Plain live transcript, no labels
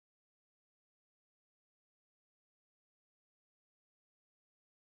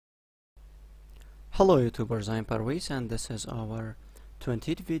Hello YouTubers, I'm Parwiz and this is our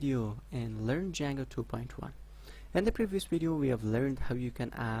 20th video in Learn Django 2.1. In the previous video we have learned how you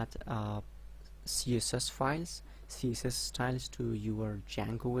can add CSS files, CSS styles to your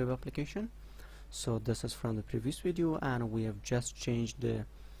Django web application. So this is from the previous video and we have just changed the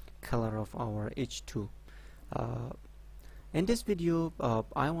color of our H2. In this video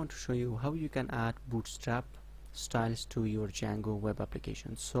I want to show you how you can add Bootstrap styles to your Django web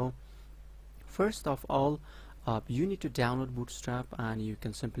application. So first of all, you need to download Bootstrap, and you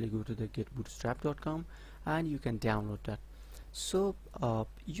can simply go to the getbootstrap.com and you can download that. So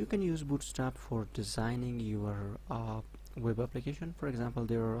you can use Bootstrap for designing your web application. For example,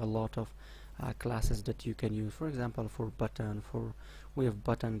 there are a lot of classes that you can use. For example, for button, we have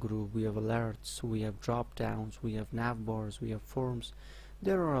button group, we have alerts, we have drop downs, we have nav bars, we have forms.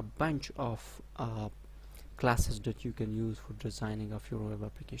 There are a bunch of classes that you can use for designing of your web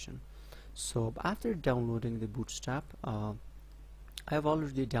application. So after downloading the Bootstrap, I have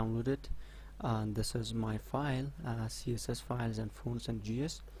already downloaded and this is my file, CSS files and fonts and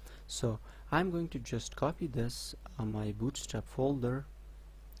GS. So I'm going to just copy this my Bootstrap folder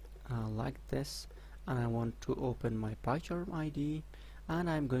like this, and I want to open my PyCharm ID and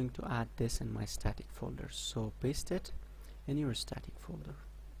I'm going to add this in my static folder. So paste it in your static folder.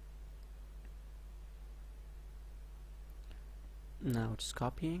 Now it's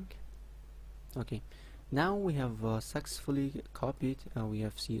copying. Okay, now we have successfully copied. We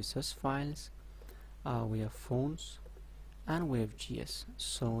have CSS files, we have fonts, and we have GS.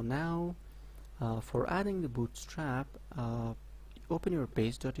 So now for adding the Bootstrap, open your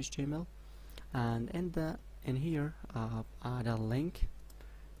base.html and in here add a link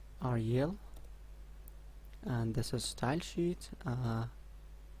rel, and this is style sheet.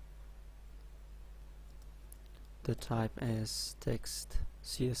 The type is text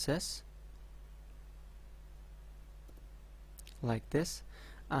CSS like this,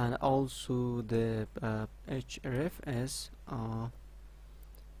 and also the href is I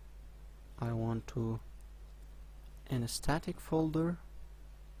want to in a static folder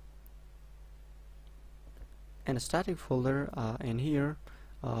in here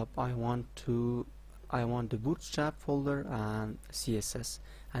I want the Bootstrap folder and CSS,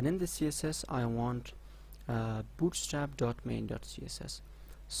 and in the CSS I want bootstrap.main.css.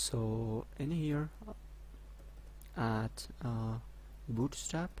 so in here add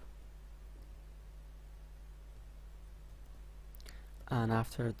Bootstrap, and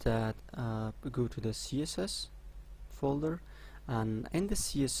after that go to the CSS folder, and in the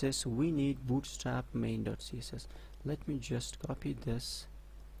CSS we need Bootstrap main.css. Let me just copy this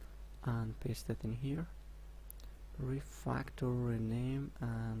and paste it in here, refactor, rename,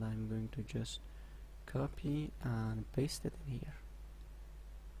 and I'm going to just copy and paste it in here.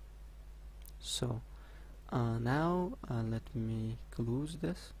 So now let me close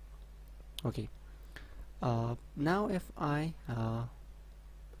this. Okay, now if I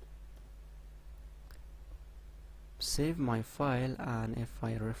save my file and if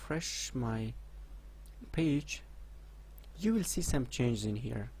I refresh my page, you will see some changes in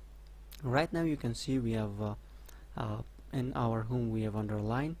here. Right now you can see we have in our home we have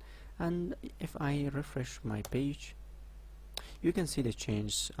underline, and if I refresh my page you can see the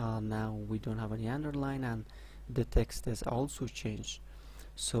change. Now we don't have any underline and the text is also changed.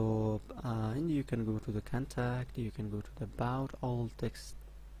 So and you can go to the contact, you can go to the about, all text,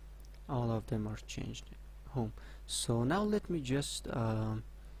 all of them are changed home. So now let me just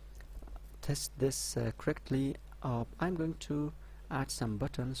test this correctly. I'm going to add some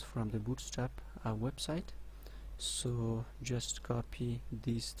buttons from the Bootstrap website. So just copy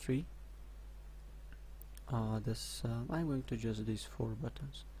these three. I'm going to just these 4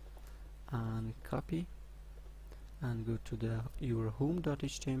 buttons and copy and go to your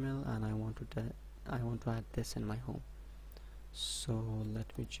home.html, and I want to add this in my home. So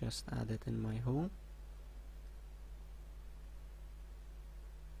let me just add it in my home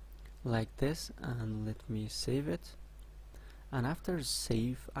like this, and let me save it. And after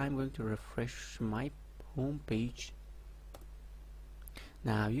save, I'm going to refresh my home page.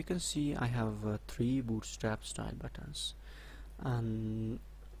 Now you can see I have 3 Bootstrap style buttons. And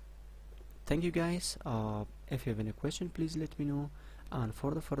thank you guys. If you have any question, please let me know, and for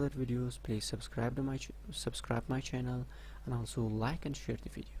the further videos please subscribe my channel, and also like and share the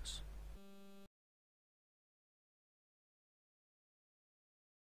videos.